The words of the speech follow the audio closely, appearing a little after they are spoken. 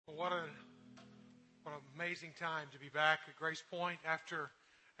What an amazing time to be back at Grace Point after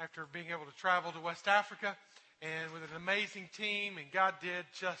being able to travel to West Africa and with an amazing team. And God did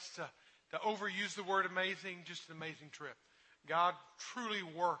just, to overuse the word amazing, just an amazing trip. God truly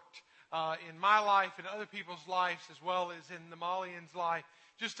worked in my life and other people's lives as well as in the Malians' life.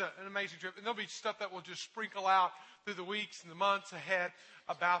 Just an amazing trip. And there'll be stuff that will just sprinkle out through the weeks and the months ahead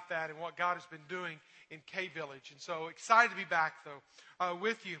about that and what God has been doing in K-Village. And so excited to be back, though,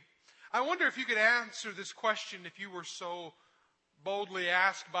 with you. I wonder if you could answer this question if you were so boldly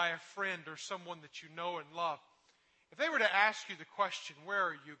asked by a friend or someone that you know and love. If they were to ask you the question, where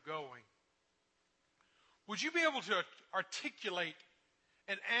are you going? Would you be able to articulate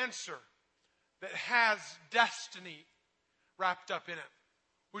an answer that has destiny wrapped up in it?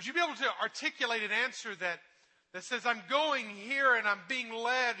 Would you be able to articulate an answer that says, I'm going here and I'm being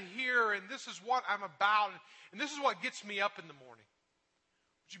led here and this is what I'm about and this is what gets me up in the morning?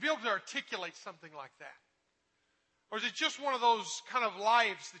 Would you be able to articulate something like that? Or is it just one of those kind of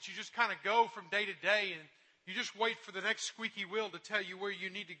lives that you just kind of go from day to day and you just wait for the next squeaky wheel to tell you where you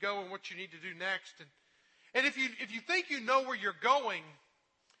need to go and what you need to do next? And if you think you know where you're going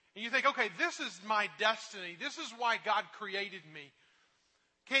and you think, okay, this is my destiny, this is why God created me,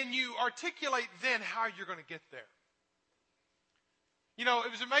 can you articulate then how you're going to get there? You know,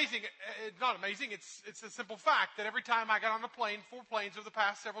 it was amazing. It's not amazing. It's a simple fact that every time I got on a plane, 4 planes over the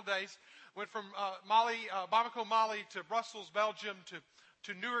past several days, went from Bamako, Mali to Brussels, Belgium,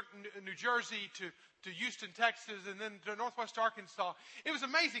 to Newark, New Jersey, to Houston, Texas, and then to Northwest Arkansas. It was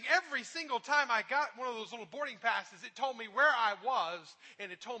amazing. Every single time I got one of those little boarding passes, it told me where I was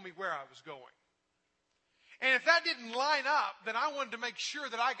and it told me where I was going. And if that didn't line up, then I wanted to make sure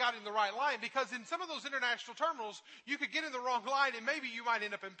that I got in the right line, because in some of those international terminals, you could get in the wrong line and maybe you might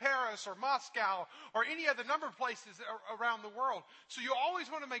end up in Paris or Moscow or any other number of places around the world. So you always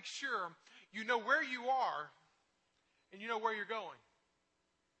want to make sure you know where you are and you know where you're going.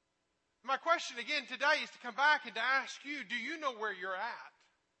 My question again today is to come back and to ask you, do you know where you're at?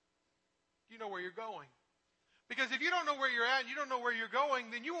 Do you know where you're going? Because if you don't know where you're at and you don't know where you're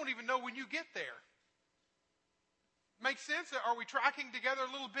going, then you won't even know when you get there. Make sense? Are we tracking together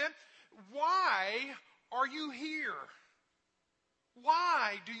a little bit? Why are you here?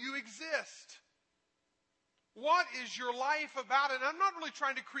 Why do you exist? What is your life about? And I'm not really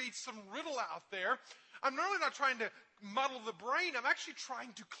trying to create some riddle out there. I'm really not trying to muddle the brain. I'm actually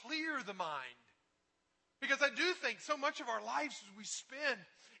trying to clear the mind. Because I do think so much of our lives we spend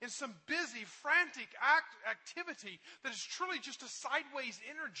in some busy, frantic activity that is truly just a sideways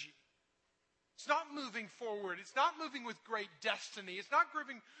energy. It's not moving forward. It's not moving with great destiny. It's not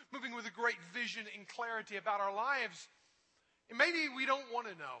moving with a great vision and clarity about our lives. And maybe we don't want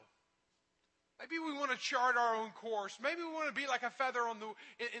to know. Maybe we want to chart our own course. Maybe we want to be like a feather in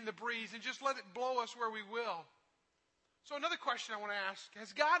the breeze and just let it blow us where we will. So another question I want to ask,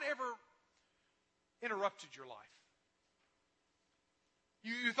 has God ever interrupted your life?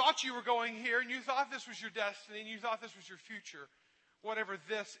 You thought you were going here and you thought this was your destiny and you thought this was your future. Whatever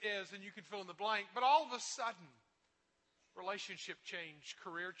this is, and you can fill in the blank. But all of a sudden, relationship change,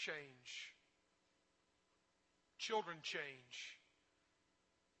 career change, children change,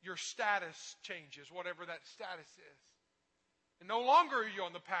 your status changes, whatever that status is. And no longer are you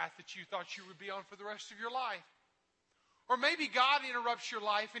on the path that you thought you would be on for the rest of your life. Or maybe God interrupts your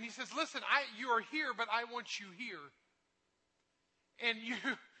life and He says, listen, you are here, but I want you here. And you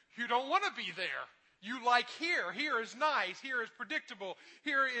don't want to be there. You like here. Here is nice. Here is predictable.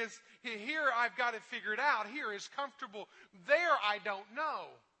 Here I've got it figured out. Here is comfortable. There I don't know.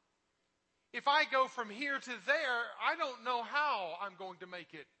 If I go from here to there, I don't know how I'm going to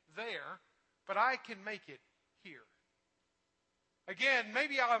make it there, but I can make it here. Again,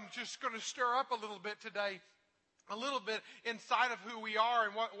 maybe I'm just going to stir up a little bit today, a little bit inside of who we are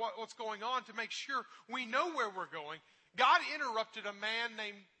and what's going on to make sure we know where we're going. God interrupted a man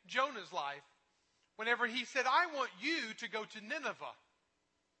named Jonah's life whenever He said, I want you to go to Nineveh.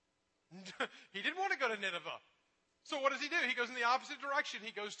 He didn't want to go to Nineveh. So what does he do? He goes in the opposite direction.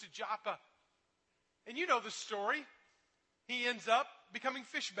 He goes to Joppa. And you know the story. He ends up becoming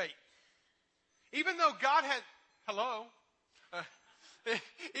fish bait. Even though God had,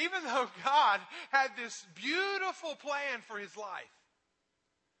 even though God had this beautiful plan for his life,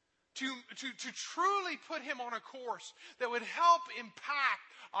 to truly put him on a course that would help impact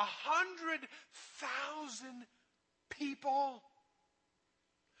 100,000 people.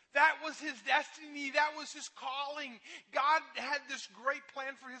 That was his destiny. That was his calling. God had this great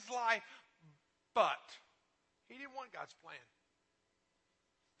plan for his life, but he didn't want God's plan.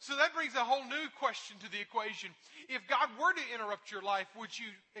 So that brings a whole new question to the equation. If God were to interrupt your life, would you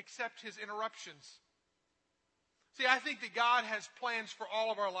accept his interruptions? See, I think that God has plans for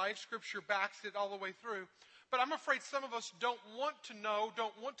all of our life. Scripture backs it all the way through. But I'm afraid some of us don't want to know,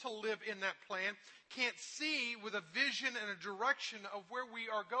 don't want to live in that plan, can't see with a vision and a direction of where we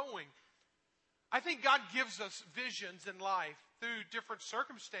are going. I think God gives us visions in life through different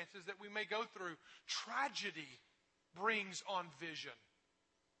circumstances that we may go through. Tragedy brings on vision.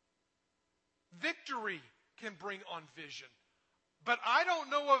 Victory can bring on vision. But I don't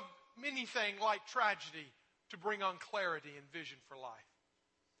know of anything like tragedy to bring on clarity and vision for life.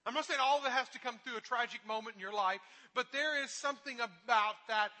 I'm not saying all of it has to come through a tragic moment in your life, but there is something about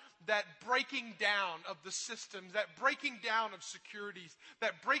that breaking down of the systems, that breaking down of securities,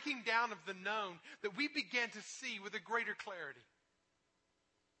 that breaking down of the known, that we begin to see with a greater clarity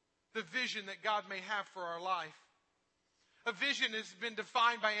the vision that God may have for our life. A vision has been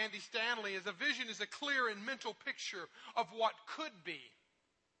defined by Andy Stanley as a vision is a clear and mental picture of what could be,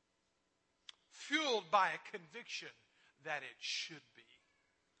 fueled by a conviction that it should be.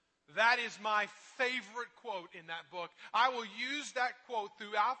 That is my favorite quote in that book. I will use that quote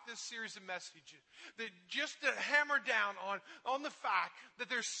throughout this series of messages. That just to hammer down on the fact that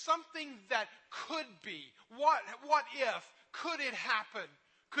there's something that could be. What if? Could it happen?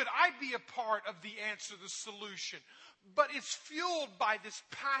 Could I be a part of the answer, the solution? But it's fueled by this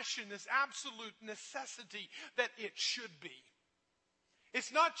passion, this absolute necessity that it should be.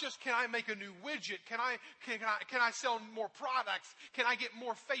 It's not just, can I make a new widget? Can I sell more products? Can I get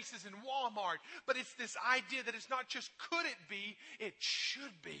more faces in Walmart? But it's this idea that it's not just could it be, it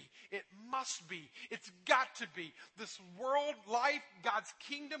should be. It must be. It's got to be. This world, life, God's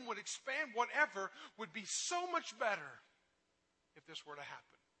kingdom would expand, whatever, would be so much better if this were to happen.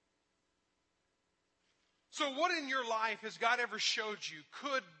 So what in your life has God ever showed you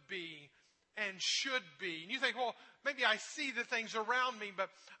could be and should be? And you think, well, maybe I see the things around me, but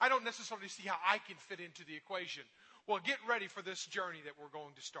I don't necessarily see how I can fit into the equation. Well, get ready for this journey that we're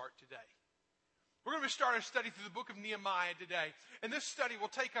going to start today. We're going to start a study through the book of Nehemiah today. And this study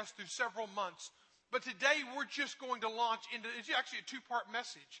will take us through several months. But today we're just going to launch into, it's actually a two-part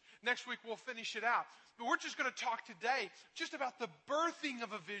message. Next week we'll finish it out. But we're just going to talk today just about the birthing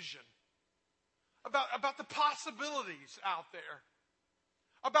of a vision. About the possibilities out there.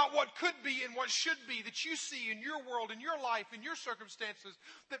 About what could be and what should be that you see in your world, in your life, in your circumstances,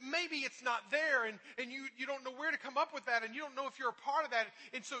 that maybe it's not there and you don't know where to come up with that and you don't know if you're a part of that.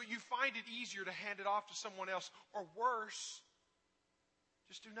 And so you find it easier to hand it off to someone else, or worse,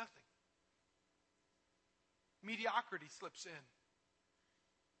 just do nothing. Mediocrity slips in.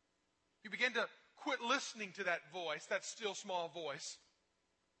 You begin to quit listening to that voice, that still small voice.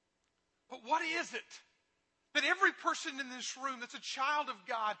 But what is it that every person in this room that's a child of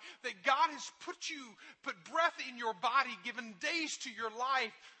God, that God has put breath in your body, given days to your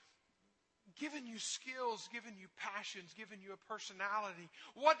life, given you skills, given you passions, given you a personality?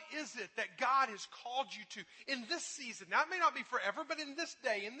 What is it that God has called you to in this season? Now, it may not be forever, but in this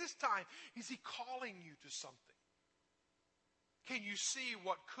day, in this time, is He calling you to something? Can you see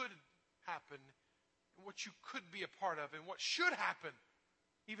what could happen, and what you could be a part of, and what should happen?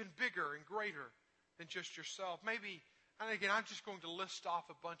 Even bigger and greater than just yourself. Maybe, and again, I'm just going to list off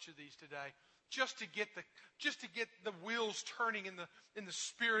a bunch of these today, just to get the wheels turning in the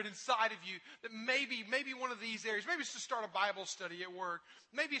spirit inside of you. That maybe one of these areas, maybe it's to start a Bible study at work,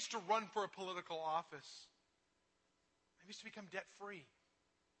 maybe it's to run for a political office, maybe it's to become debt free.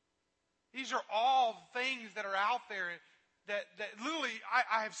 These are all things that are out there that literally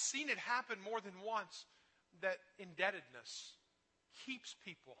I have seen it happen more than once. That indebtedness keeps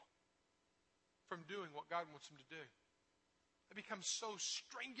people from doing what God wants them to do. They become so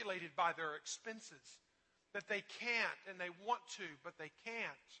strangulated by their expenses that they can't, and they want to, but they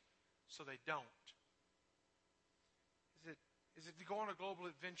can't, so they don't. Is it to go on a global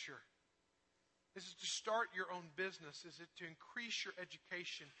adventure? Is it to start your own business? Is it to increase your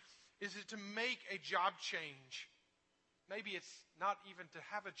education? Is it to make a job change? Maybe it's not even to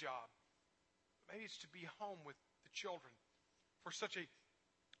have a job. Maybe it's to be home with the children for such a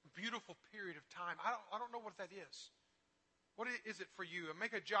beautiful period of time. I don't know what that is. What is it for you? And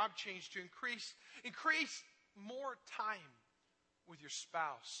make a job change to increase more time with your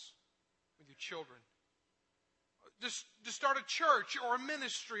spouse, with your children. Just to start a church or a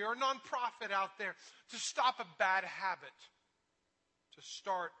ministry or a nonprofit out there. To stop a bad habit. To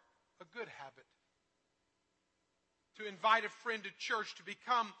start a good habit. To invite a friend to church, to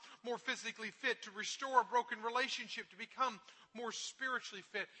become more physically fit, to restore a broken relationship, to become more spiritually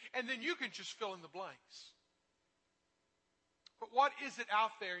fit. And then you can just fill in the blanks. But what is it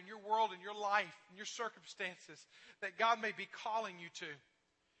out there in your world, in your life, in your circumstances that God may be calling you to?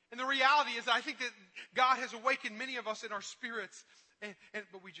 And the reality is, I think that God has awakened many of us in our spirits,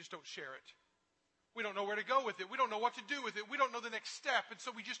 but we just don't share it. We don't know where to go with it. We don't know what to do with it. We don't know the next step. And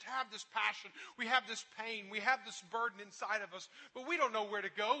so we just have this passion. We have this pain. We have this burden inside of us. But we don't know where to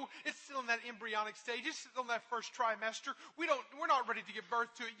go. It's still in that embryonic stage. It's still in that first trimester. We're not ready to give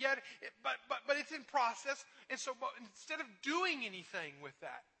birth to it yet. But it's in process. And so instead of doing anything with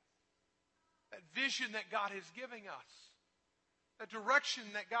that vision that God is giving us, that direction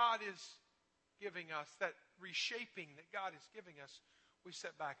that God is giving us, that reshaping that God is giving us, we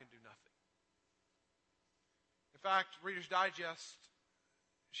sit back and do nothing. In fact, Reader's Digest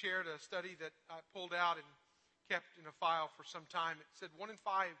shared a study that I pulled out and kept in a file for some time. It said 1 in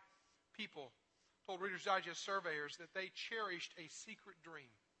 5 people told Reader's Digest surveyors that they cherished a secret dream,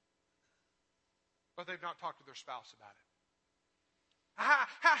 but they've not talked to their spouse about it.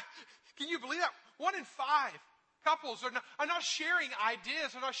 Can you believe that? 1 in 5 couples are not sharing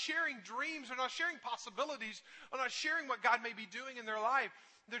ideas, are not sharing dreams, are not sharing possibilities, are not sharing what God may be doing in their life.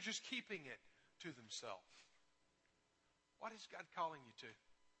 They're just keeping it to themselves. What is God calling you to?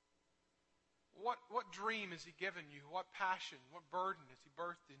 What dream has He given you? What passion, what burden has He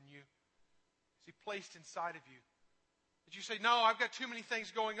birthed in you? Has He placed inside of you? Did you say, no, I've got too many things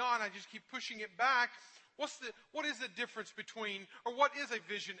going on, I just keep pushing it back? What is the difference between, or what is a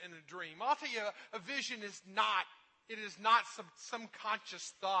vision and a dream? I'll tell you, a vision is not some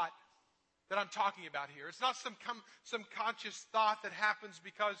conscious thought that I'm talking about here. It's not some conscious thought that happens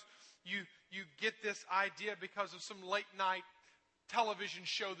because you get this idea because of some late night television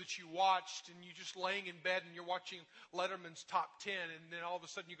show that you watched, and you're just laying in bed and you're watching Letterman's Top 10, and then all of a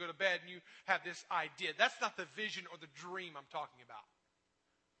sudden you go to bed and you have this idea. That's not the vision or the dream I'm talking about.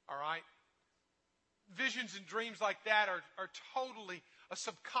 All right? Visions and dreams like that are totally a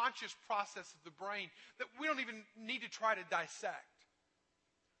subconscious process of the brain that we don't even need to try to dissect.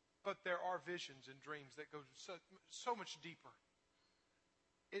 But there are visions and dreams that go so much deeper.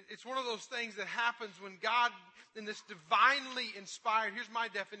 It's one of those things that happens when God, in this divinely inspired, here's my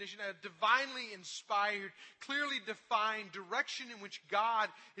definition, a divinely inspired, clearly defined direction in which God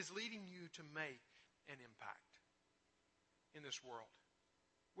is leading you to make an impact in this world.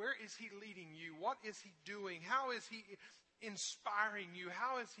 Where is He leading you? What is He doing? How is He inspiring you?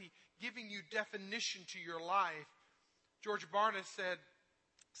 How is He giving you definition to your life? George Barna said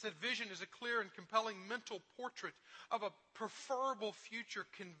vision is a clear and compelling mental portrait of a preferable future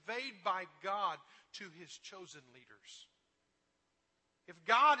conveyed by God to His chosen leaders. If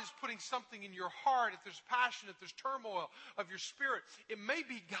God is putting something in your heart, if there's passion, if there's turmoil of your spirit, it may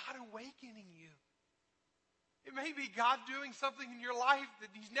be God awakening you. It may be God doing something in your life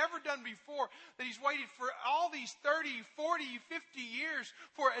that He's never done before, that He's waited for all these 30, 40, 50 years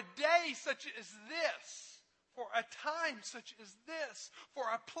for a day such as this, for a time such as this, for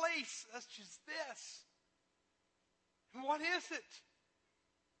a place such as this. And what is it?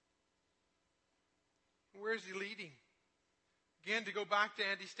 Where is He leading? Again, to go back to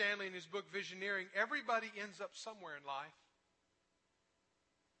Andy Stanley in his book Visioneering, everybody ends up somewhere in life.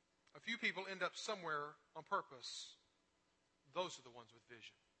 A few people end up somewhere on purpose. Those are the ones with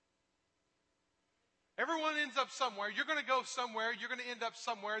vision. Everyone ends up somewhere. You're going to go somewhere. You're going to end up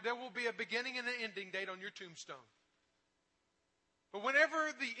somewhere. There will be a beginning and an ending date on your tombstone. But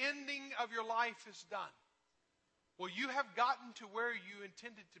whenever the ending of your life is done, will you have gotten to where you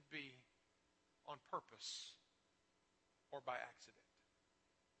intended to be on purpose or by accident?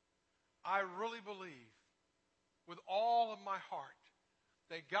 I really believe with all of my heart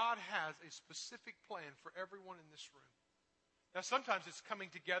that God has a specific plan for everyone in this room. Now, sometimes it's coming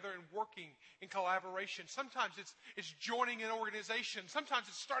together and working in collaboration. Sometimes it's joining an organization. Sometimes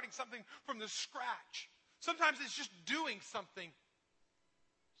it's starting something from the scratch. Sometimes it's just doing something.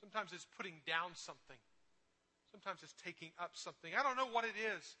 Sometimes it's putting down something. Sometimes it's taking up something. I don't know what it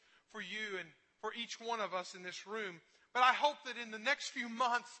is for you and for each one of us in this room, but I hope that in the next few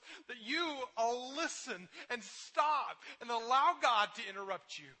months that you will listen and stop and allow God to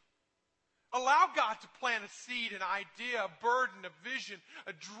interrupt you. Allow God to plant a seed, an idea, a burden, a vision,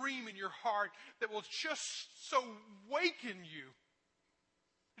 a dream in your heart that will just so waken you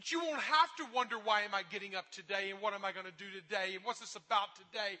that you won't have to wonder, why am I getting up today and what am I going to do today and what's this about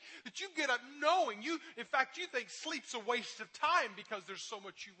today? That you get up knowing in fact, you think sleep's a waste of time because there's so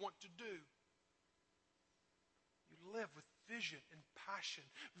much you want to do. Live with vision and passion.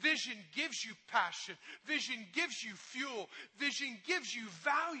 Vision gives you passion. Vision gives you fuel. Vision gives you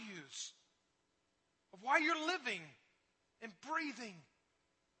values of why you're living and breathing.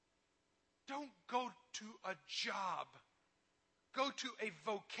 Don't go to a job go to a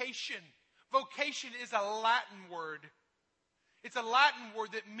vocation. Vocation is a Latin word. It's a Latin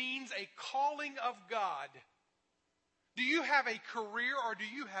word that means a calling of God. Do you have a career or do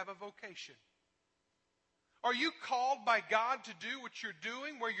you have a vocation? Are you called by God to do what you're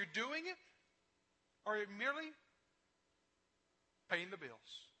doing, where you're doing it? Or are you merely paying the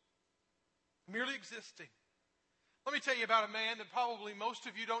bills? Merely existing? Let me tell you about a man that probably most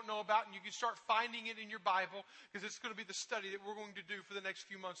of you don't know about, and you can start finding it in your Bible because it's going to be the study that we're going to do for the next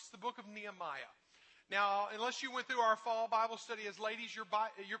few months. It's the book of Nehemiah. Now, unless you went through our fall Bible study as ladies, your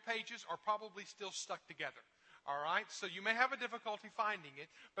pages are probably still stuck together. All right? So you may have a difficulty finding it,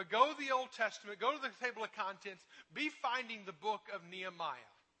 but go to the Old Testament, go to the table of contents, be finding the book of Nehemiah.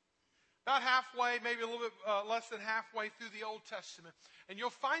 About halfway, maybe a little bit less than halfway through the Old Testament. And you'll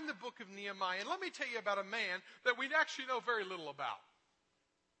find the book of Nehemiah. And let me tell you about a man that we actually know very little about.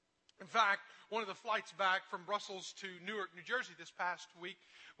 In fact, one of the flights back from Brussels to Newark, New Jersey this past week,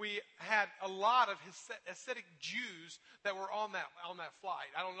 we had a lot of Hasidic Jews that were on that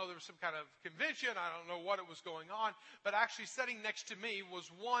flight. I don't know, there was some kind of convention. I don't know what it was going on. But actually sitting next to me was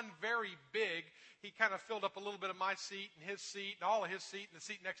one very big. He kind of filled up a little bit of my seat and his seat and all of his seat and the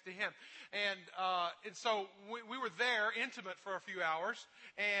seat next to him. And so we were there intimate for a few hours.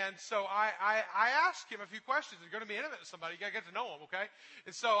 And so I asked him a few questions. You're going to be intimate with somebody. You got to get to know him, okay?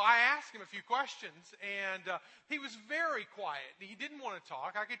 And so I asked him a few questions, and he was very quiet. He didn't want to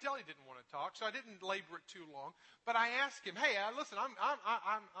talk. I could tell he didn't want to talk, so I didn't labor it too long. But I asked him, hey, listen,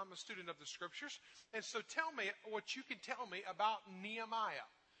 I'm a student of the Scriptures, and so tell me what you can tell me about Nehemiah.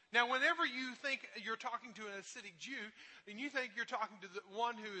 Now, whenever you think you're talking to an Hasidic Jew, and you think you're talking to the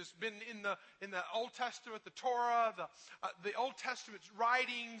one who has been in the Old Testament, the Torah, the Old Testament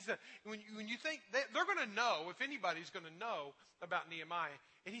writings, when you think they're going to know, if anybody's going to know about Nehemiah,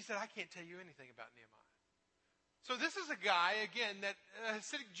 and he said, I can't tell you anything about Nehemiah. So this is a guy, again, that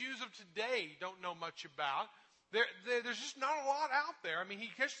Hasidic Jews of today don't know much about. There's just not a lot out there. I mean,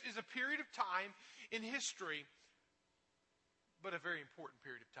 he just is a period of time in history, but a very important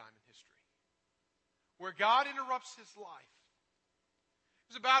period of time in history, where God interrupts his life.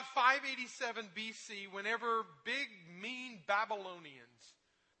 It was about 587 BC whenever big, mean Babylonians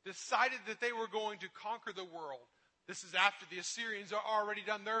decided that they were going to conquer the world. This is after the Assyrians are already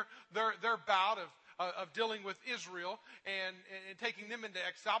done their bout of dealing with Israel and taking them into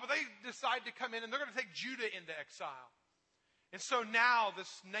exile. But they decide to come in and they're going to take Judah into exile. And so now this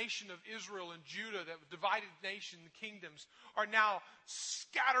nation of Israel and Judah, that divided nation, the kingdoms, are now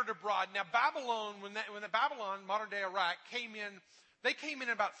scattered abroad. Now Babylon, when the Babylon, modern day Iraq, came in, they came in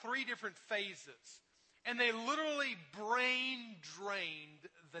about 3 different phases. And they literally brain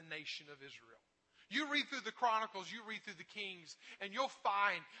drained the nation of Israel. You read through the Chronicles, you read through the Kings, and you'll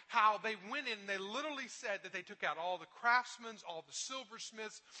find how they went in and they literally said that they took out all the craftsmen, all the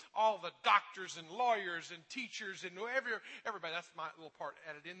silversmiths, all the doctors and lawyers and teachers and everybody. That's my little part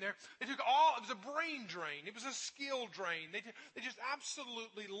added in there. They took it was a brain drain. It was a skill drain. They just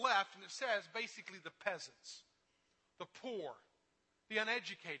absolutely left, and it says basically the peasants, the poor, the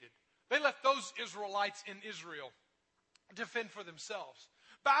uneducated. They left those Israelites in Israel to fend for themselves.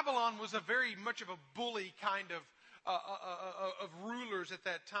 Babylon was a very much of a bully kind of rulers at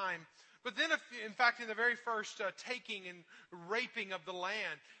that time. But then, in fact, in the very first taking and raping of the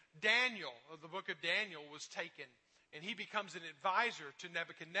land, Daniel, the book of Daniel, was taken. And he becomes an advisor to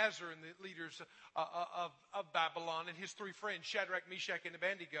Nebuchadnezzar and the leaders of Babylon and his 3 friends, Shadrach, Meshach, and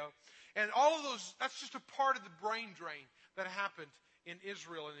Abednego. And all of those, that's just a part of the brain drain that happened in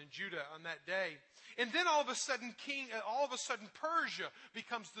Israel and in Judah on that day. And then all of a sudden Persia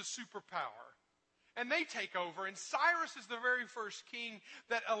becomes the superpower. And they take over. And Cyrus is the very first king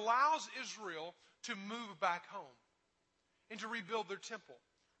that allows Israel to move back home and to rebuild their temple.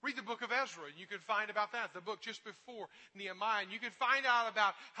 Read the book of Ezra, and you can find about that, the book just before Nehemiah. And you can find out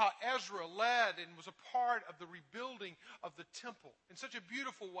about how Ezra led and was a part of the rebuilding of the temple in such a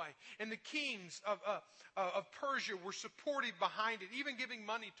beautiful way. And the kings of Persia were supportive behind it, even giving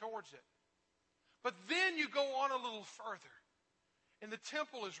money towards it. But then you go on a little further, and the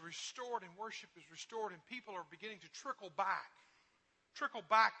temple is restored, and worship is restored, and people are beginning to trickle back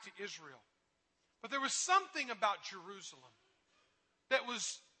to Israel. But there was something about Jerusalem that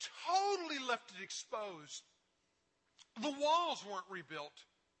was totally left it exposed. The walls weren't rebuilt.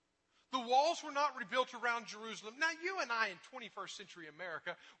 The walls were not rebuilt around Jerusalem. Now, you and I in 21st century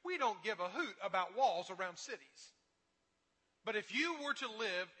America, we don't give a hoot about walls around cities. But if you were to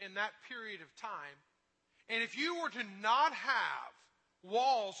live in that period of time, and if you were to not have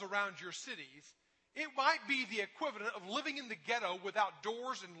walls around your cities, it might be the equivalent of living in the ghetto without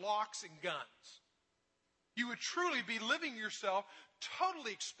doors and locks and guns. You would truly be living yourself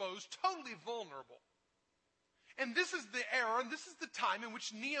totally exposed, totally vulnerable. And this is the era, and this is the time in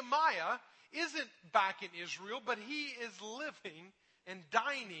which Nehemiah isn't back in Israel, but he is living and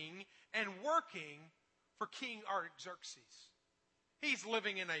dining and working for King Artaxerxes. He's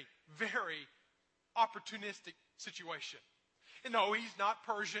living in a very opportunistic situation. And no, he's not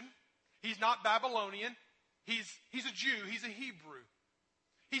Persian. He's not Babylonian. He's a Jew. He's a Hebrew.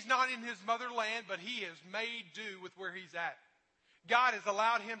 He's not in his motherland, but he has made do with where he's at. God has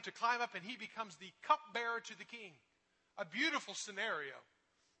allowed him to climb up, and he becomes the cupbearer to the king. A beautiful scenario.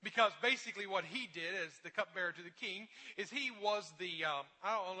 Because basically what he did as the cupbearer to the king is he was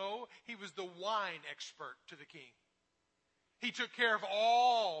he was the wine expert to the king. He took care of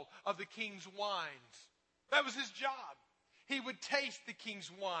all of the king's wines. That was his job. He would taste the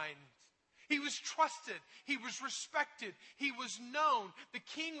king's wines. He was trusted. He was respected. He was known. The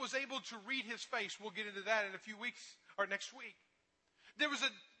king was able to read his face. We'll get into that in a few weeks or next week. There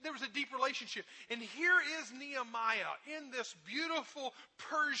was a deep relationship. And here is Nehemiah in this beautiful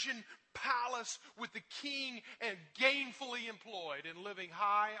Persian palace with the king and gainfully employed and living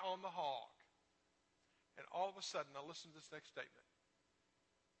high on the hog. And all of a sudden, now listen to this next statement.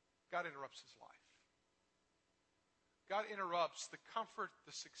 God interrupts his life. God interrupts the comfort,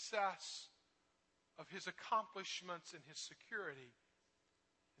 the success of his accomplishments and his security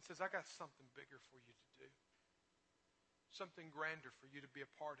and says, I got something bigger for you to do. Something grander for you to be a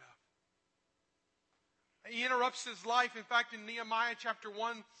part of. He interrupts his life. In fact, in Nehemiah chapter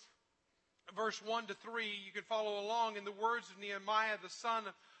 1, verse 1 to 3, you can follow along in the words of Nehemiah, the son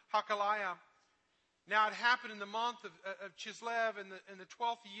of Hakaliah. Now it happened in the month of Chislev in the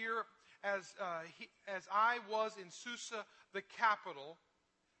 12th year, as I was in Susa, the capital,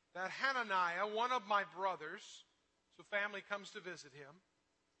 that Hananiah, one of my brothers, so family comes to visit him,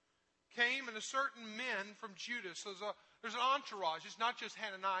 came, and a certain men from Judah. So there's an entourage. It's not just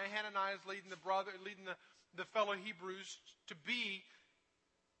Hananiah. Hananiah is leading the fellow Hebrews to be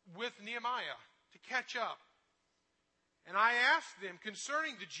with Nehemiah, to catch up. And I asked them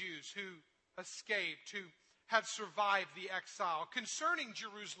concerning the Jews who escaped, who had survived the exile, concerning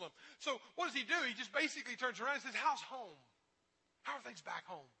Jerusalem. So what does he do? He just basically turns around and says, how's home? How are things back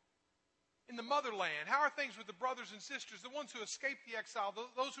home? In the motherland, how are things with the brothers and sisters, the ones who escaped the exile,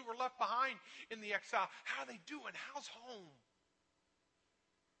 those who were left behind in the exile? How are they doing? How's home?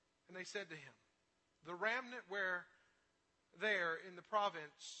 And they said to him, the remnant were there in the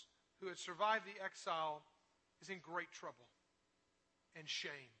province who had survived the exile is in great trouble and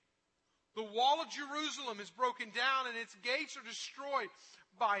shame. The wall of Jerusalem is broken down and its gates are destroyed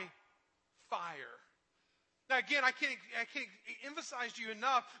by fire. Now again, I can't emphasize to you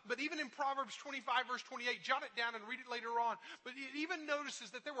enough, but even in Proverbs 25 verse 28, jot it down and read it later on. But it even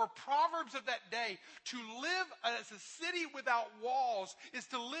notices that there were proverbs of that day. To live as a city without walls is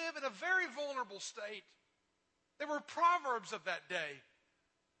to live in a very vulnerable state. There were proverbs of that day.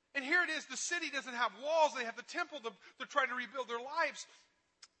 And here it is, the city doesn't have walls. They have the temple. They're trying to rebuild their lives.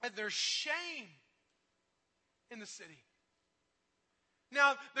 And there's shame in the city.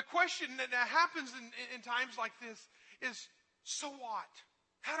 Now, the question that happens in times like this is, so what?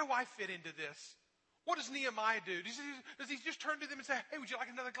 How do I fit into this? What does Nehemiah do? Does he just turn to them and say, hey, would you like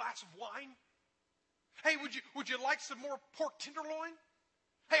another glass of wine? Hey, would you like some more pork tenderloin?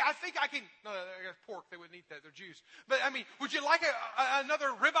 Hey, I think I can... No, I guess pork, they wouldn't eat that. They're Jews. But, I mean, would you like another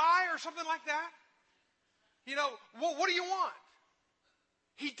ribeye or something like that? You know, what do you want?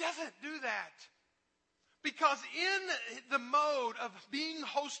 He doesn't do that. Because in the mode of being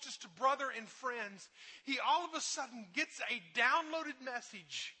hostess to brother and friends, he all of a sudden gets a downloaded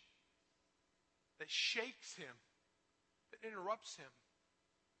message that shakes him, that interrupts him,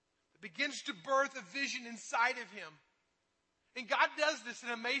 that begins to birth a vision inside of him. And God does this in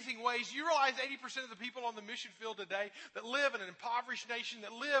amazing ways. You realize 80% of the people on the mission field today that live in an impoverished nation,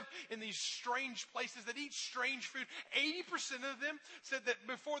 that live in these strange places, that eat strange food, 80% of them said that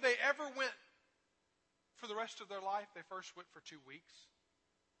before they ever went for the rest of their life, they first went for 2 weeks.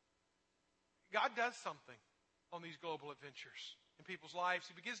 God does something on these global adventures in people's lives.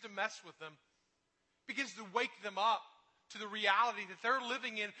 He begins to mess with them, begins to wake them up to the reality that they're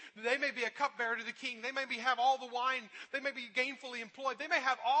living in. They may be a cupbearer to the king. They may have all the wine. They may be gainfully employed. They may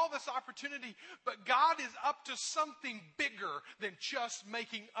have all this opportunity, but God is up to something bigger than just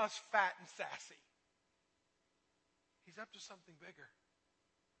making us fat and sassy. He's up to something bigger.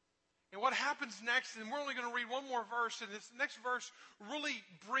 And what happens next, and we're only going to read one more verse, and this next verse really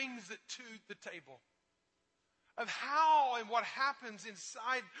brings it to the table. of how and what happens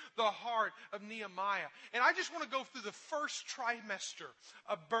inside the heart of Nehemiah. And I just want to go through the first trimester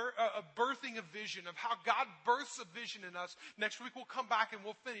of birthing a vision, of how God births a vision in us. Next week we'll come back and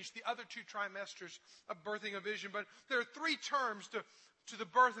we'll finish the other 2 trimesters of birthing a vision. But there are 3 terms to the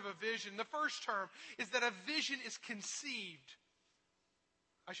birth of a vision. The first term is that a vision is conceived.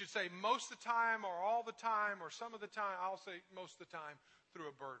 I should say most of the time, or all the time, or some of the time. I'll say most of the time, through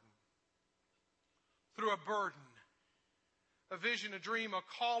a burden. Through a burden. A vision, a dream, a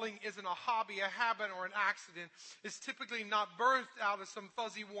calling isn't a hobby, a habit, or an accident. It's typically not birthed out of some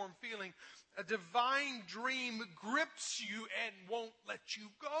fuzzy, warm feeling. A divine dream grips you and won't let you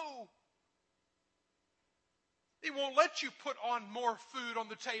go. It won't let you put on more food on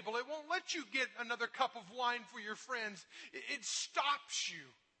the table. It won't let you get another cup of wine for your friends. It stops you.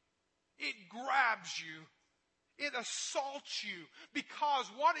 It grabs you. It assaults you. Because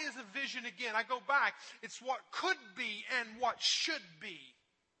what is a vision again? I go back. It's what could be and what should be.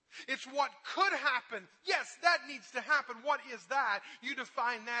 It's what could happen. Yes, that needs to happen. What is that? You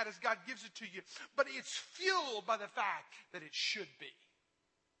define that as God gives it to you. But it's fueled by the fact that it should be.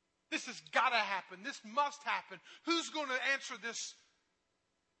 This has got to happen. This must happen. Who's going to answer this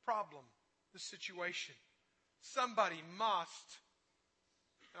problem, this situation? Somebody must.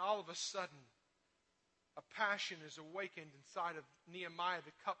 And all of a sudden, a passion is awakened inside of Nehemiah,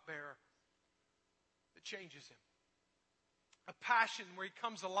 the cupbearer, that changes him. A passion where he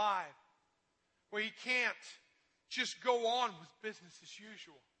comes alive, where he can't just go on with business as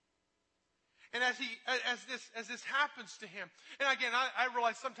usual. And as this happens to him, and again, I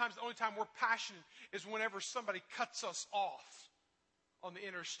realize sometimes the only time we're passionate is whenever somebody cuts us off on the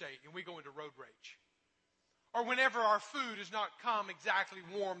interstate and we go into road rage. Or whenever our food has not come exactly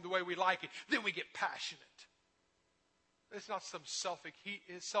warm the way we like it, then we get passionate. It's not some selfish,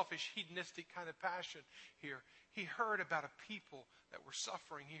 hedonistic kind of passion here. He heard about a people that were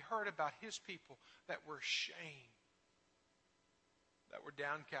suffering. He heard about his people that were ashamed, that were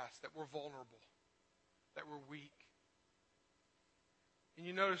downcast, that were vulnerable, that were weak. And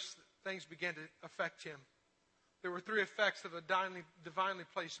you notice that things began to affect him. There were 3 effects of a divinely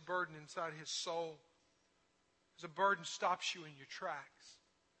placed burden inside his soul. As a burden stops you in your tracks.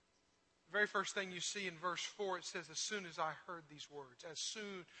 The very first thing you see in verse 4, it says, as soon as I heard these words, as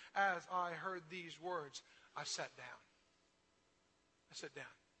soon as I heard these words, I sat down. I sat down.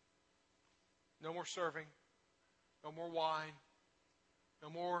 No more serving. No more wine. No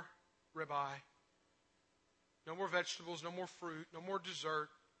more ribeye. No more vegetables. No more fruit. No more dessert.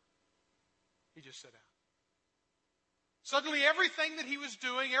 He just sat down. Suddenly everything that he was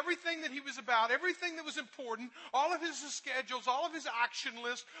doing, everything that he was about, everything that was important, all of his schedules, all of his action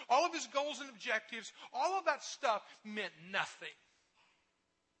list, all of his goals and objectives, all of that stuff meant nothing.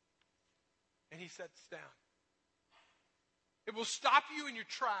 And he sits down. It will stop you in your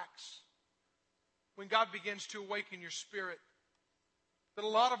tracks when God begins to awaken your spirit. That a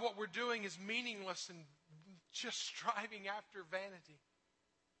lot of what we're doing is meaningless and just striving after vanity.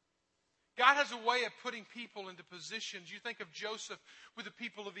 God has a way of putting people into positions. You think of Joseph with the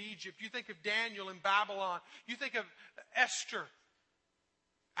people of Egypt. You think of Daniel in Babylon. You think of Esther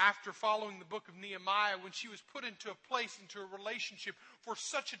after following the book of Nehemiah when she was put into a place, into a relationship for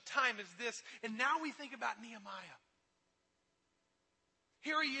such a time as this. And now we think about Nehemiah.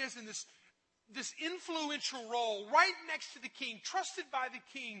 Here he is in this influential role right next to the king, trusted by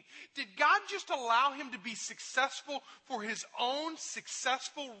the king. Did God just allow him to be successful for his own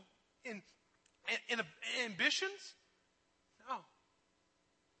successful in ambitions? No.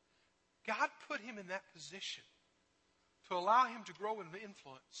 God put him in that position to allow him to grow in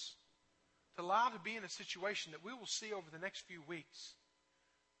influence, to allow him to be in a situation that we will see over the next few weeks,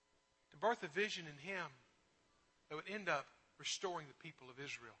 to birth a vision in him that would end up restoring the people of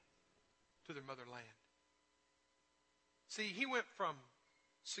Israel to their motherland. See, he went from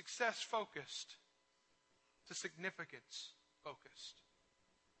success-focused to significance-focused.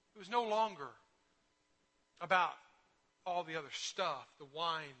 It was no longer about all the other stuff, the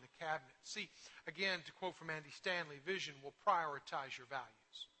wine, the cabinet. See, again, to quote from Andy Stanley, vision will prioritize your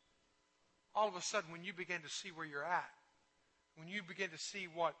values. All of a sudden, when you begin to see where you're at, when you begin to see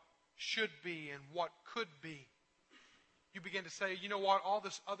what should be and what could be, you begin to say, you know what, all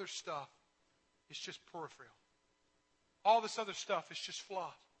this other stuff is just peripheral. All this other stuff is just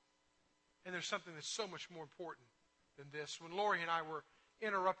fluff. And there's something that's so much more important than this. When Lori and I were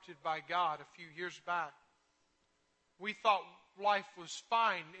interrupted by God a few years back, we thought life was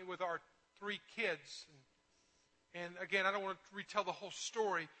fine with our 3 kids. And again, I don't want to retell the whole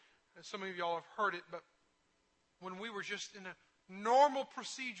story. Some of y'all have heard it, but when we were just in normal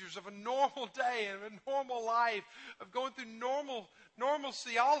procedures of a normal day and a normal life, of going through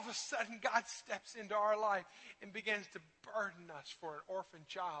normalcy, all of a sudden God steps into our life and begins to burden us for an orphan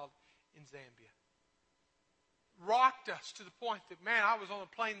child in Zambia. Rocked us to the point that, man, I was on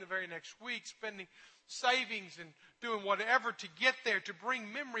a plane the very next week spending savings and doing whatever to get there, to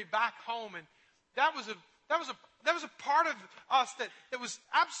bring memory back home. And that was a part of us that was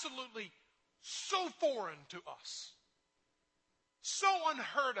absolutely so foreign to us, so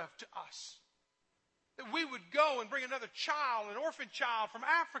unheard of to us, that we would go and bring another child, an orphan child from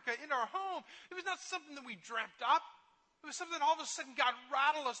Africa, into our home. It was not something that we dreamt up. It was something that all of a sudden God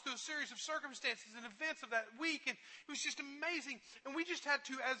rattled us through a series of circumstances and events of that week, and it was just amazing. And we just had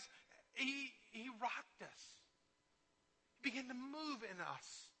to, as He rocked us, He began to move in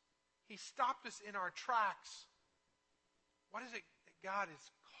us. He stopped us in our tracks. What is it that God is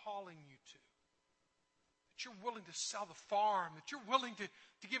calling you to? That you're willing to sell the farm, that you're willing to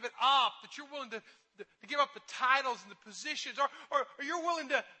give it up, that you're willing to give up the titles and the positions, or you're willing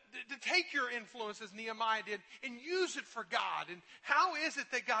to take your influence as Nehemiah did and use it for God. And how is it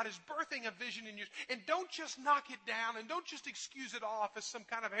that God is birthing a vision in you? And don't just knock it down and don't just excuse it off as some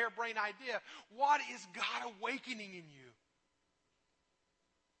kind of harebrained idea. What is God awakening in you?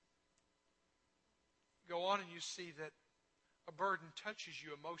 Go on and you see that a burden touches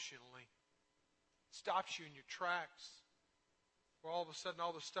you emotionally, stops you in your tracks, where all of a sudden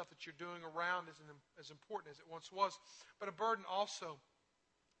all the stuff that you're doing around isn't as important as it once was. But a burden also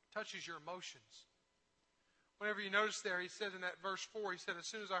touches your emotions. Whenever you notice there, he said in that verse 4, he said, as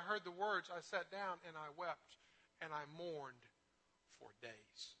soon as I heard the words, I sat down and I wept and I mourned for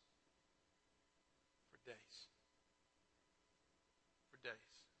days. For days. For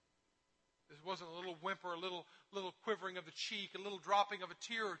days. This wasn't a little whimper, a little quivering of the cheek, a little dropping of a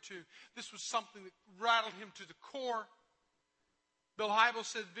tear or two. This was something that rattled him to the core. Bill Hybels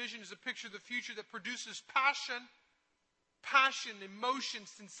said vision is a picture of the future that produces passion. Passion, emotion,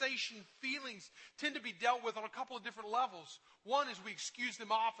 sensation, feelings tend to be dealt with on a couple of different levels. One is we excuse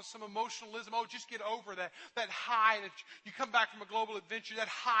them off as some emotionalism. Oh, just get over that high that you come back from a global adventure, that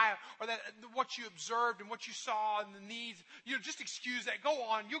high, or that what you observed and what you saw and the needs. Just excuse that. Go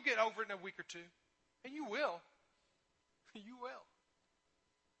on. You'll get over it in a week or two. And you will. You will.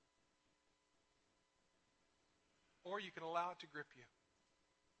 Or you can allow it to grip you.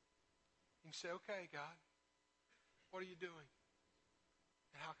 You can say, okay, God, what are you doing?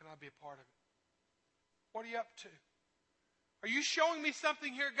 And how can I be a part of it? What are you up to? Are you showing me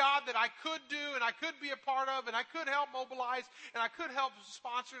something here, God, that I could do and I could be a part of and I could help mobilize and I could help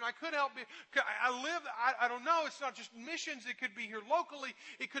sponsor and I could help I don't know, it's not just missions, it could be here locally,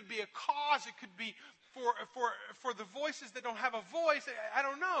 it could be a cause, it could be for the voices that don't have a voice. I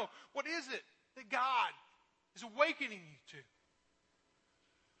don't know. What is it that God is awakening you to?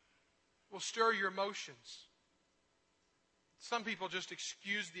 Will stir your emotions. Some people just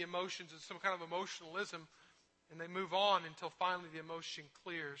excuse the emotions as some kind of emotionalism, and they move on until finally the emotion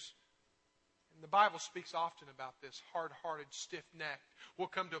clears. And the Bible speaks often about this, hard-hearted, stiff-necked. We'll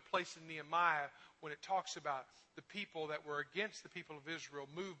come to a place in Nehemiah when it talks about the people that were against the people of Israel,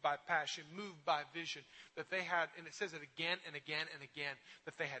 moved by passion, moved by vision, that they had, and it says it again and again and again,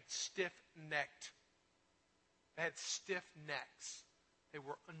 that they had stiff-necked. They had stiff necks. They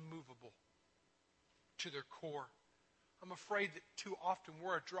were unmovable to their core. I'm afraid that too often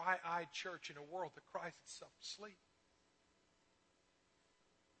we're a dry-eyed church in a world that cries itself to sleep.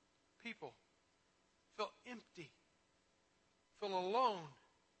 People feel empty, feel alone,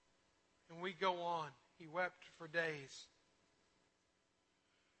 and we go on. He wept for days.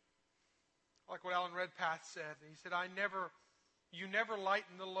 Like what Alan Redpath said. He said, you never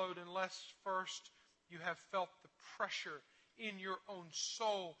lighten the load unless first you have felt the pressure in your own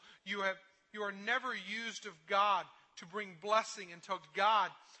soul. You are never used of God to bring blessing until God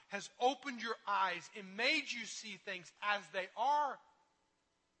has opened your eyes and made you see things as they are.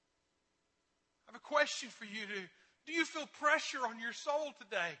 I have a question for you. Do you feel pressure on your soul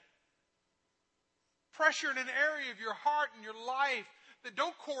today? Pressure in an area of your heart and your life that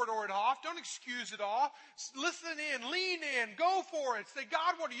don't corridor it off. Don't excuse it off. Listen in, lean in, go for it. Say,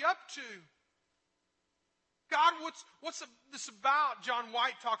 God, what are you up to? God, what's this about? John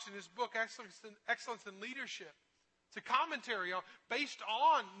White talks in his book, Excellence in Leadership. It's a commentary based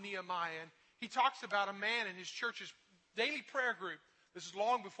on Nehemiah. And he talks about a man in his church's daily prayer group. This is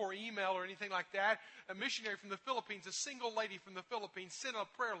long before email or anything like that. A missionary from the Philippines, a single lady from the Philippines, sent a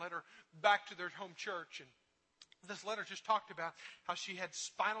prayer letter back to their home church. And this letter just talked about how she had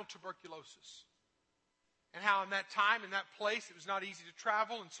spinal tuberculosis. And how in that time, in that place, it was not easy to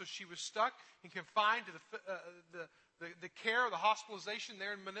travel. And so she was stuck and confined to the the care, the hospitalization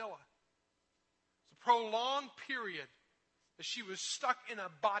there in Manila. It's a prolonged period that she was stuck in a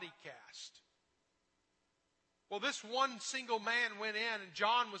body cast. Well, this one single man went in, and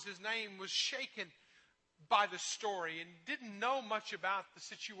John was his name, was shaken by the story and didn't know much about the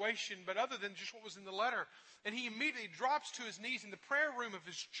situation, but other than just what was in the letter. And he immediately drops to his knees in the prayer room of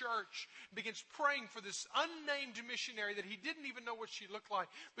his church and begins praying for this unnamed missionary that he didn't even know what she looked like.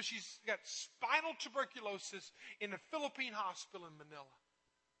 But she's got spinal tuberculosis in a Philippine hospital in Manila.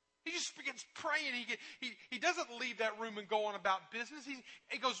 He just begins praying. He doesn't leave that room and go on about business.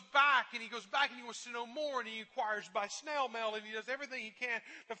 He goes back and he wants to know more, and he inquires by snail mail, and he does everything he can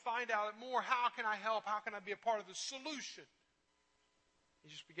to find out more. How can I help? How can I be a part of the solution? He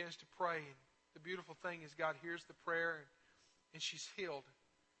just begins to pray, and the beautiful thing is God hears the prayer, and she's healed.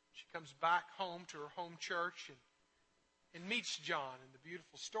 She comes back home to her home church and meets John, and the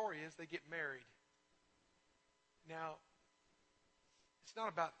beautiful story is they get married. Now, it's not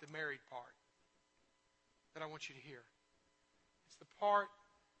about the married part that I want you to hear. It's the part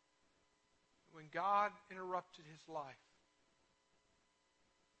when God interrupted his life,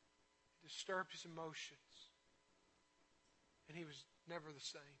 disturbed his emotions, and he was never the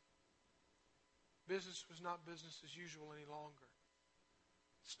same. Business was not business as usual any longer.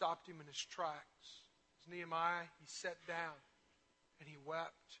 It stopped him in his tracks. As Nehemiah, he sat down and he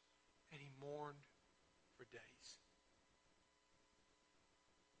wept and he mourned for days.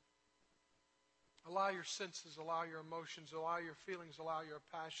 Allow your senses, allow your emotions, allow your feelings, allow your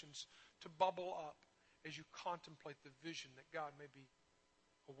passions to bubble up as you contemplate the vision that God may be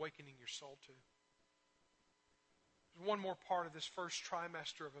awakening your soul to. There's one more part of this first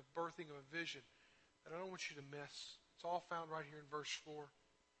trimester of a birthing of a vision that I don't want you to miss. It's all found right here in verse 4.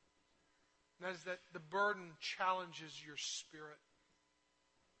 And that is that the burden challenges your spirit,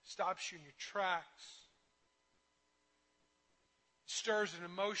 stops you in your tracks, stirs an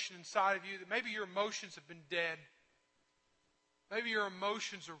emotion inside of you that maybe your emotions have been dead. Maybe your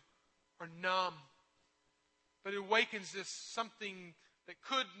emotions are numb. But it awakens this something that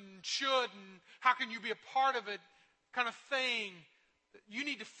could and should and how can you be a part of it kind of thing. You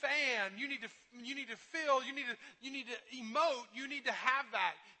need to fan, you need to feel, you need to emote, you need to have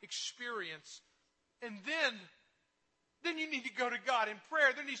that experience. And then you need to go to God in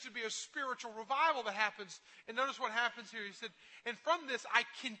prayer. There needs to be a spiritual revival that happens. And notice what happens here. He said, and from this I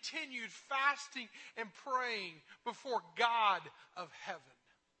continued fasting and praying before God of heaven.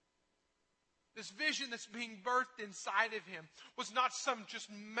 This vision that's being birthed inside of him was not some just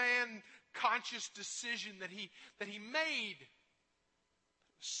man-conscious decision that he made.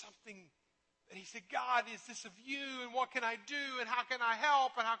 It was something that he said, God, is this of you? And what can I do? And how can I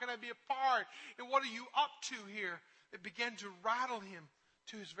help? And how can I be a part? And what are you up to here? It began to rattle him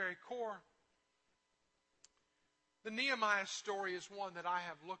to his very core. The Nehemiah story is one that I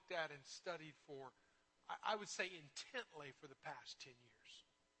have looked at and studied for, I would say intently for the past 10 years.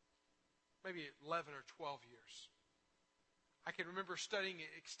 Maybe 11 or 12 years. I can remember studying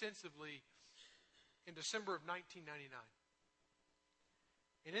it extensively in December of 1999.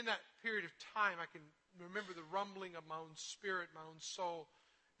 And in that period of time, I can remember the rumbling of my own spirit, my own soul.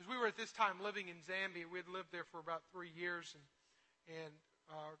 As we were at this time living in Zambia, we had lived there for about 3 years and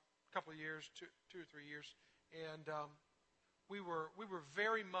a couple of years, two or 3 years, and we were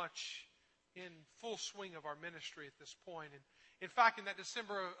very much in full swing of our ministry at this point. And in fact, in that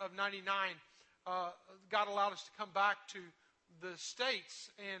December of '99, God allowed us to come back to the States,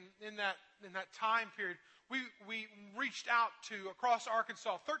 and in that time period, we reached out to, across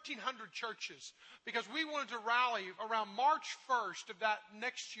Arkansas, 1,300 churches because we wanted to rally around March 1st of that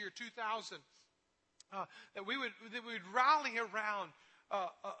next year, 2000, that we would rally around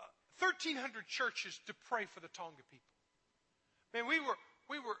 1,300 churches to pray for the Tonga people. Man, we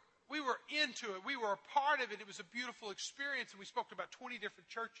were into it. We were a part of it. It was a beautiful experience, and we spoke to about 20 different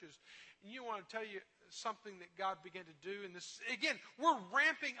churches. And you want to tell you something that God began to do in this. Again, we're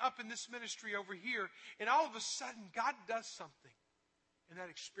ramping up in this ministry over here, and all of a sudden, God does something in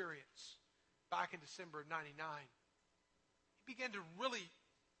that experience back in December of '99. He began to really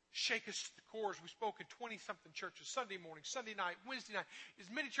shake us to the core. We spoke in 20-something churches, Sunday morning, Sunday night, Wednesday night,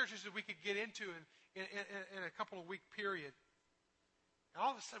 as many churches as we could get into in a couple of week period. And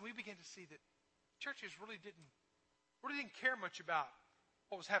all of a sudden, we began to see that churches really didn't care much about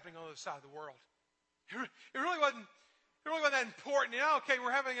what was happening on the other side of the world. It really wasn't that important. Okay,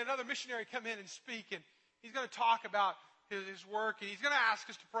 we're having another missionary come in and speak, and he's going to talk about his work, and he's going to ask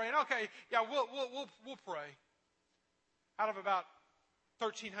us to pray. And okay, yeah, we'll pray. Out of about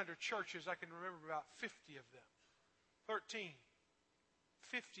 1,300 churches, I can remember about 50 of them.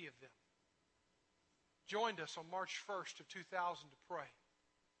 50 of them joined us on March 1st of 2000 to pray.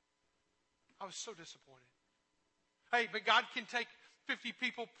 I was so disappointed. Hey, but God can take 50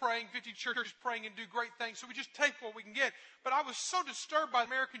 people praying, 50 churches praying, and do great things. So we just take what we can get. But I was so disturbed by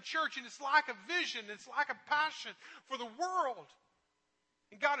the American church and its lack of vision, its lack of passion for the world.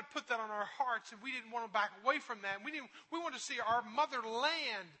 And God had put that on our hearts, and we didn't want to back away from that. We wanted to see our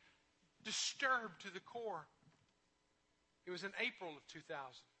motherland disturbed to the core. It was in April of 2000.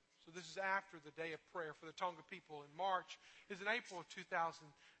 So this is after the day of prayer for the Tonga people in March. It was in April of 2000,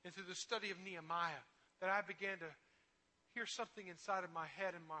 and through the study of Nehemiah, that I began to hear something inside of my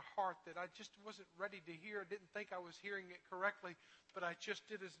head and my heart that I just wasn't ready to hear. I didn't think I was hearing it correctly, but I just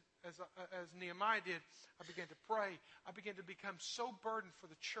did as Nehemiah did. I began to pray. I began to become so burdened for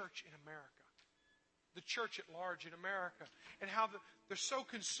the church in America, the church at large in America, and how they're so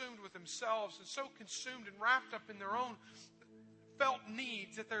consumed with themselves and so consumed and wrapped up in their own felt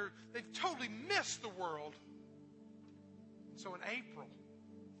needs that they've totally missed the world. And so in April,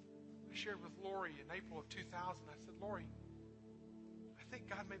 I shared with Lori in April of 2000, I said, Lori, I think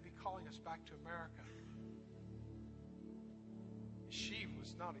God may be calling us back to America. She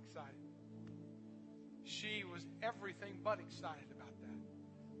was not excited. She was everything but excited about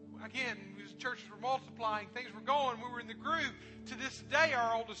that. Again, the churches were multiplying, things were going, we were in the groove. To this day,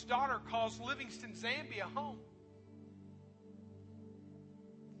 our oldest daughter calls Livingston, Zambia home.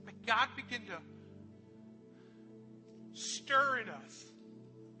 But God began to stir in us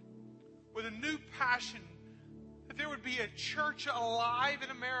with a new passion that there would be a church alive in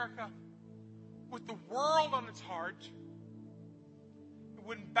America with the world on its heart. It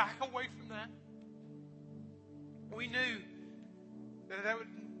wouldn't back away from that. We knew that would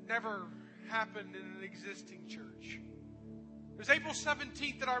never happen in an existing church. It was April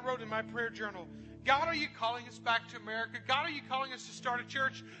 17th that I wrote in my prayer journal, God, are you calling us back to America? God, are you calling us to start a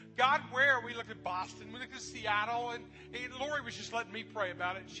church? God, where? We looked at Boston. We looked at Seattle. And Lori was just letting me pray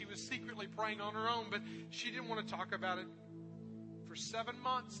about it. She was secretly praying on her own, but she didn't want to talk about it for 7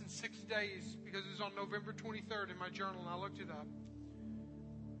 months and 6 days because it was on November 23rd in my journal, and I looked it up.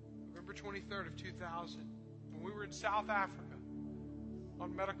 November 23rd of 2000. When we were in South Africa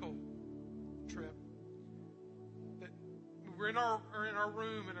on medical trip, that we were in our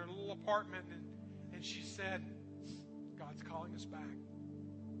room in our little apartment, and she said, God's calling us back.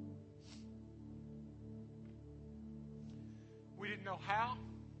 We didn't know how.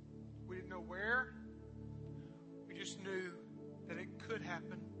 We didn't know where. We just knew that it could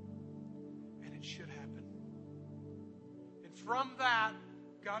happen and it should happen. And from that,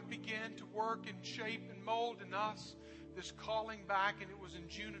 God began to work and shape and mold in us this calling back. And it was in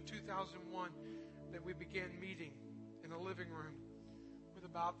June of 2001 that we began meeting in a living room with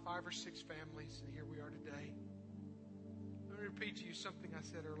about 5 or 6 families, and here we are today. Let me repeat to you something I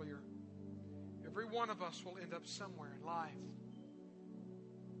said earlier. Every one of us will end up somewhere in life.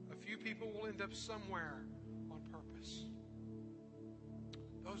 A few people will end up somewhere on purpose.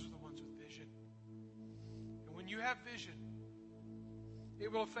 Those are the ones with vision. And when you have vision,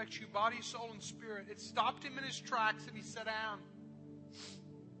 it will affect you body, soul, and spirit. It stopped him in his tracks and he sat down.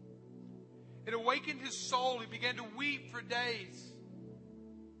 It awakened his soul. He began to weep for days.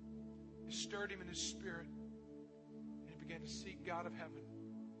 It stirred him in his spirit. And he began to seek God of heaven.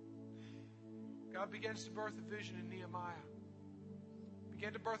 God begins to birth a vision in Nehemiah.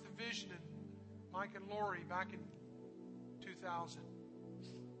 Began to birth a vision in Mike and Lori back in 2000.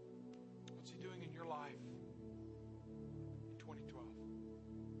 What's he doing in your life in 2012?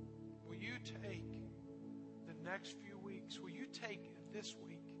 Will you take the next few weeks, will you take this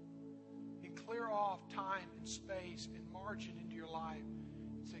week and clear off time and space and margin into your life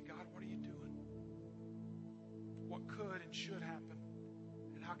and say, God, what are you doing? What could and should happen?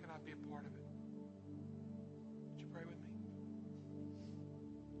 And how can I be a part of it? Would you pray with me?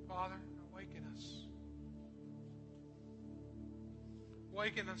 Father, awaken us.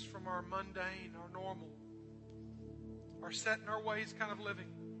 Awaken us from our mundane, our normal, our set in our ways kind of living.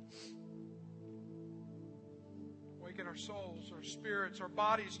 Awaken our souls, our spirits, our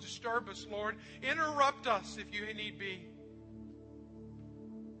bodies. Disturb us, Lord. Interrupt us if you need be.